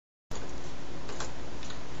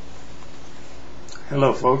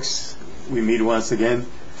Hello folks, we meet once again.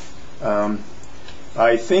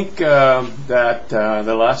 I think that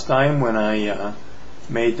the last time when I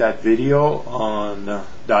made that video on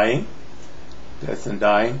dying, death and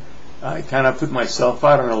dying, I kind of put myself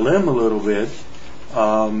out on a limb a little bit,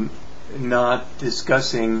 not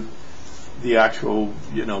discussing the actual,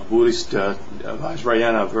 Buddhist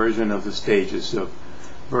Vajrayana version of the stages of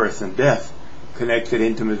birth and death, connected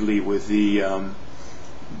intimately with the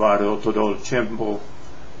Bardos or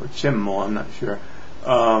Chimmo, I'm not sure,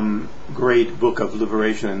 great book of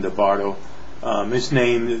liberation in the Bardo,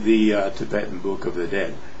 misnamed the Tibetan Book of the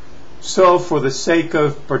Dead. So for the sake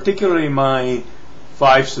of particularly my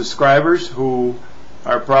 5 subscribers who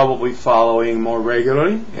are probably following more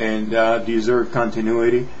regularly and deserve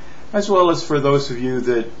continuity, as well as for those of you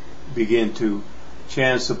that begin to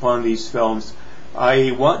chance upon these films,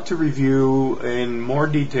 I want to review in more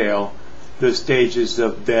detail the stages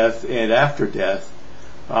of death and after death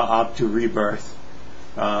up to rebirth.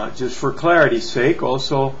 Just for clarity's sake,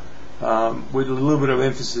 also with a little bit of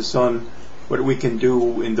emphasis on what we can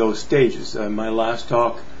do in those stages. My last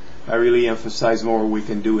talk, I really emphasized more what we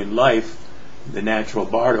can do in life, the natural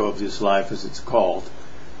bardo of this life as it's called.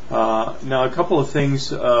 Now a couple of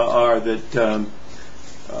things are that a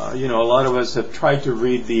lot of us have tried to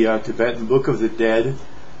read the Tibetan Book of the Dead,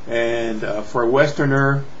 and for a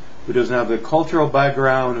Westerner who doesn't have the cultural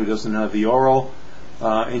background, who doesn't have the oral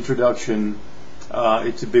introduction,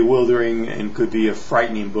 it's a bewildering and could be a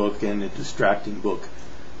frightening book and a distracting book.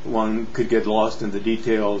 One could get lost in the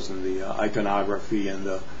details and the iconography and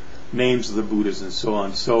the names of the Buddhas and so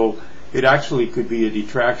on. So it actually could be a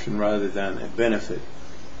detraction rather than a benefit.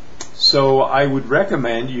 So I would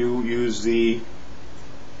recommend you use the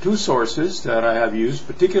 2 sources that I have used,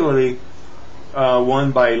 particularly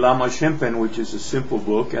one by Lama Shempen, which is a simple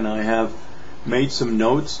book, and I have made some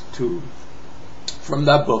notes from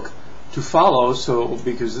that book to follow, so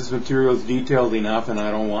because this material is detailed enough and I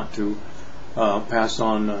don't want to pass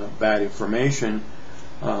on bad information.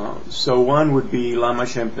 So one would be Lama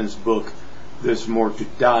Shempen's book, There's More to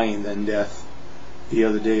Dying Than Death. The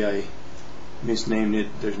other day I misnamed it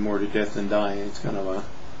There's More to Death Than Dying. It's kind of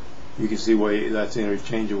you can see why that's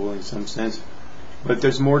interchangeable in some sense. But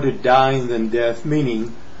there's more to dying than death,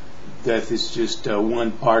 meaning death is just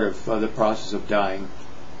one part of the process of dying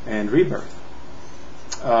and rebirth.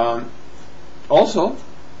 Also,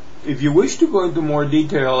 if you wish to go into more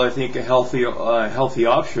detail, I think a healthy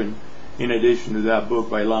option, in addition to that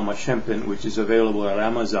book by Lama Shempen, which is available at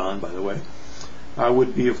Amazon, by the way,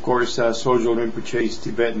 would be, of course, Sojo Rinpoche's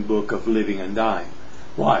Tibetan Book of Living and Dying.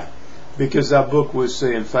 Why? Because that book was,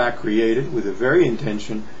 in fact, created with the very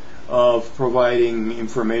intention of providing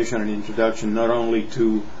information and introduction not only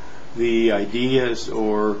to the ideas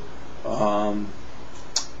or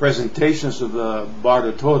presentations of the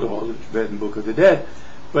Bardo Todo, the Tibetan Book of the Dead,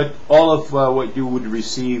 but all of what you would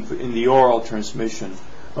receive in the oral transmission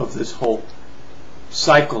of this whole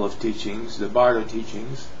cycle of teachings, the Bardo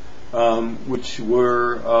teachings, which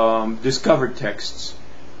were discovered texts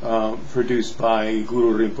produced by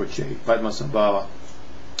Guru Rinpoche, Padmasambhava,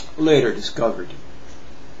 later discovered.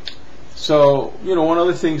 So, one of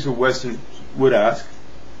the things a Western would ask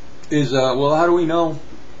is, well, how do we know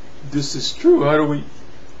this is true? How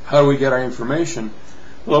do we get our information?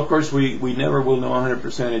 Well, of course, we never will know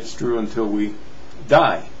 100% it's true until we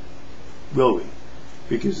die, will we?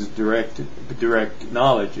 Because direct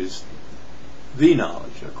knowledge is the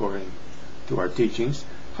knowledge, according to our teachings.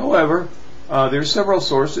 However, there are several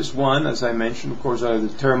sources. One, as I mentioned, of course, are the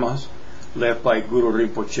termas left by Guru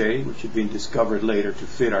Rinpoche, which have been discovered later to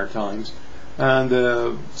fit our times, and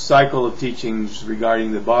the cycle of teachings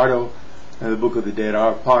regarding the Bardo and the Book of the Dead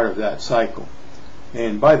are part of that cycle.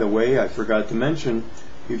 And by the way, I forgot to mention,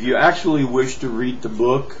 if you actually wish to read the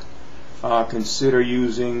book, consider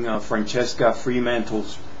using Francesca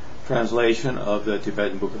Fremantle's translation of the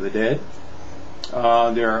Tibetan Book of the Dead.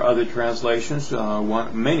 There are other translations,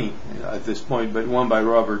 many at this point, but one by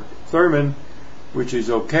Robert Thurman, which is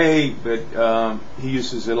okay, but he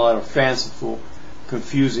uses a lot of fanciful,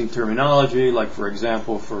 confusing terminology, like for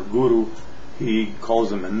example for Guru, he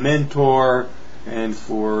calls him a mentor, and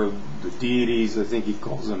for the deities, I think he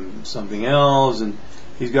calls them something else, and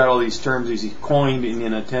he's got all these terms he coined in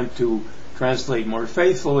an attempt to translate more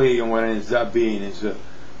faithfully, and what it ends up being is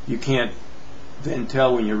you can't then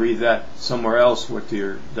tell when you read that somewhere else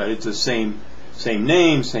that it's the same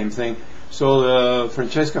name, same thing. So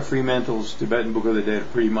Francesca Fremantle's Tibetan Book of the Dead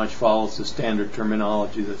pretty much follows the standard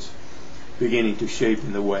terminology that's beginning to shape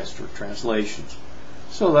in the West for translations.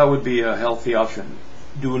 So that would be a healthy option.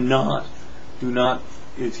 Do not,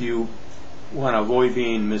 if you want to avoid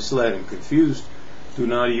being misled and confused, Do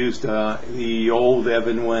not use the old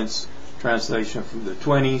Evan Wentz translation from the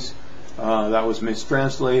 20s. That was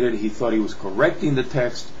mistranslated. He thought he was correcting the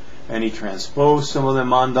text, and he transposed some of the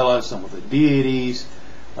mandalas, some of the deities.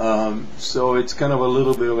 So it's kind of a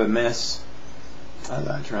little bit of a mess.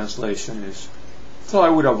 That translation is. So I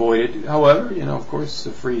would avoid it. However, of course, it's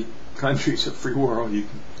a free country, it's a free world.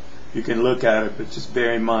 You can look at it, but just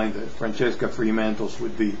bear in mind that Francesca Fremantle's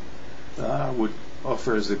would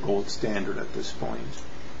offer as the gold standard at this point.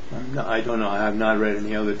 I don't know. I have not read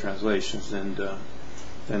any other translations than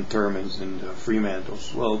Thurman's and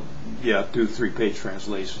Fremantle's. Well, yeah, 2-3 page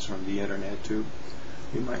translations from the internet too.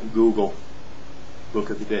 You might Google Book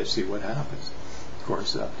of the Dead, see what happens. Of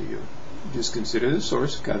course, up to you. Just consider the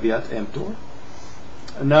source, caveat emptor.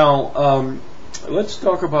 Now, let's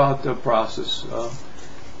talk about the process.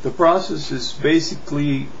 The process is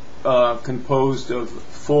basically composed of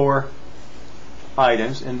 4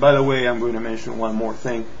 items. And by the way, I'm going to mention one more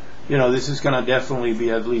thing. This is going to definitely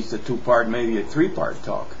be at least a 2-part, maybe a 3-part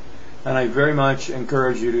talk. And I very much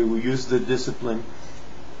encourage you to use the discipline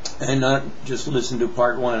and not just listen to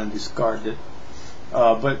part 1 and discard it.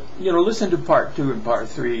 But listen to part 2 and part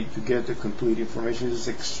 3 to get the complete information. This is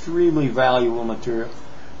extremely valuable material,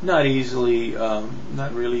 not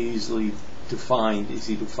really easy to find,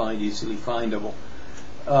 easily findable,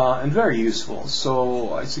 and very useful.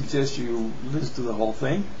 So I suggest you listen to the whole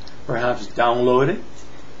thing, perhaps download it,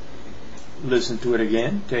 listen to it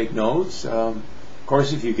again, take notes. Of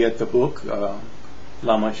course, if you get the book,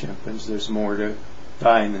 Lama Shenpen's There's More to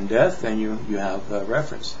Dying Than Death, then you have a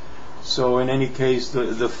reference. So in any case,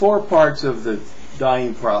 the 4 parts of the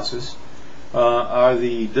dying process are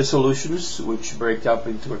the dissolutions, which break up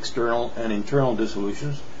into external and internal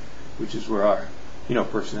dissolutions, which is where our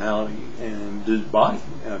personality and the body,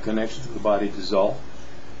 connection to the body dissolve.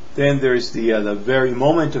 Then there's the very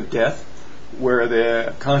moment of death, where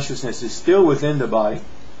the consciousness is still within the body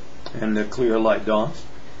and the clear light dawns.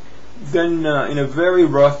 Then in a very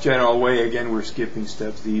rough general way, again we're skipping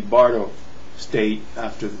steps, the Bardo state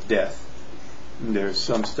after the death. And there's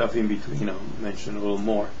some stuff in between, I'll mention a little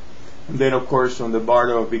more. And then of course on the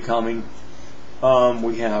Bardo of becoming,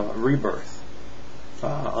 we have rebirth.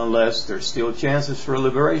 Unless there's still chances for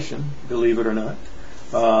liberation, believe it or not.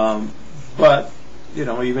 But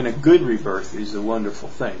even a good rebirth is a wonderful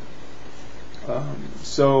thing.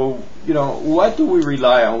 So what do we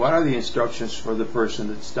rely on? What are the instructions for the person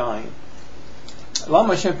that's dying?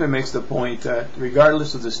 Lama Shenpe makes the point that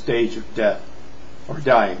regardless of the stage of death or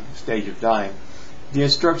stage of dying, the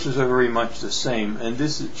instructions are very much the same, and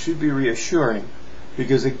this should be reassuring,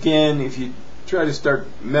 because again, if you try to start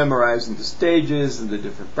memorizing the stages and the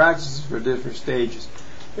different practices for different stages,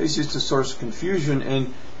 it's just a source of confusion.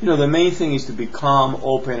 And the main thing is to be calm,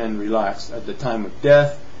 open, and relaxed at the time of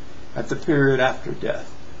death, at the period after death.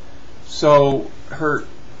 So her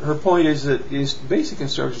point is that these basic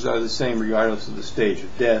instructions are the same regardless of the stage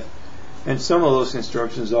of death. And some of those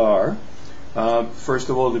instructions are, first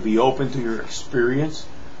of all, to be open to your experience,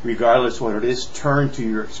 regardless what it is. Turn to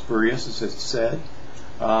your experience, as it's said.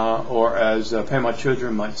 Or as Pema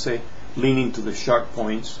Chodron might say, leaning to the sharp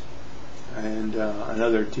points. And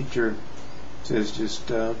another teacher says just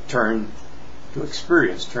turn to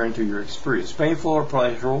experience, turn to your experience. Painful or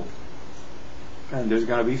pleasurable. And there's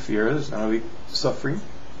going to be fear, there's going to be suffering.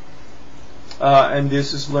 And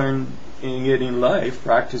this is learned in life,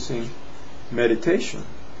 practicing meditation.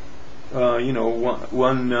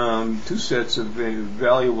 2 sets of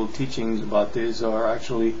valuable teachings about this are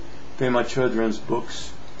actually Pema Chodron's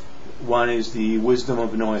books. One is The Wisdom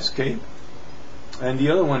of No Escape, and the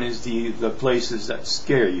other one is the Places That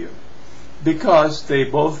Scare You, because they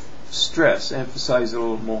both emphasize a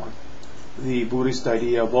little more the Buddhist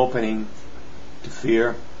idea of opening to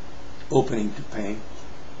fear, opening to pain,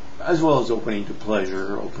 as well as opening to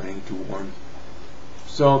pleasure, opening to warmth.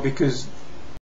 So because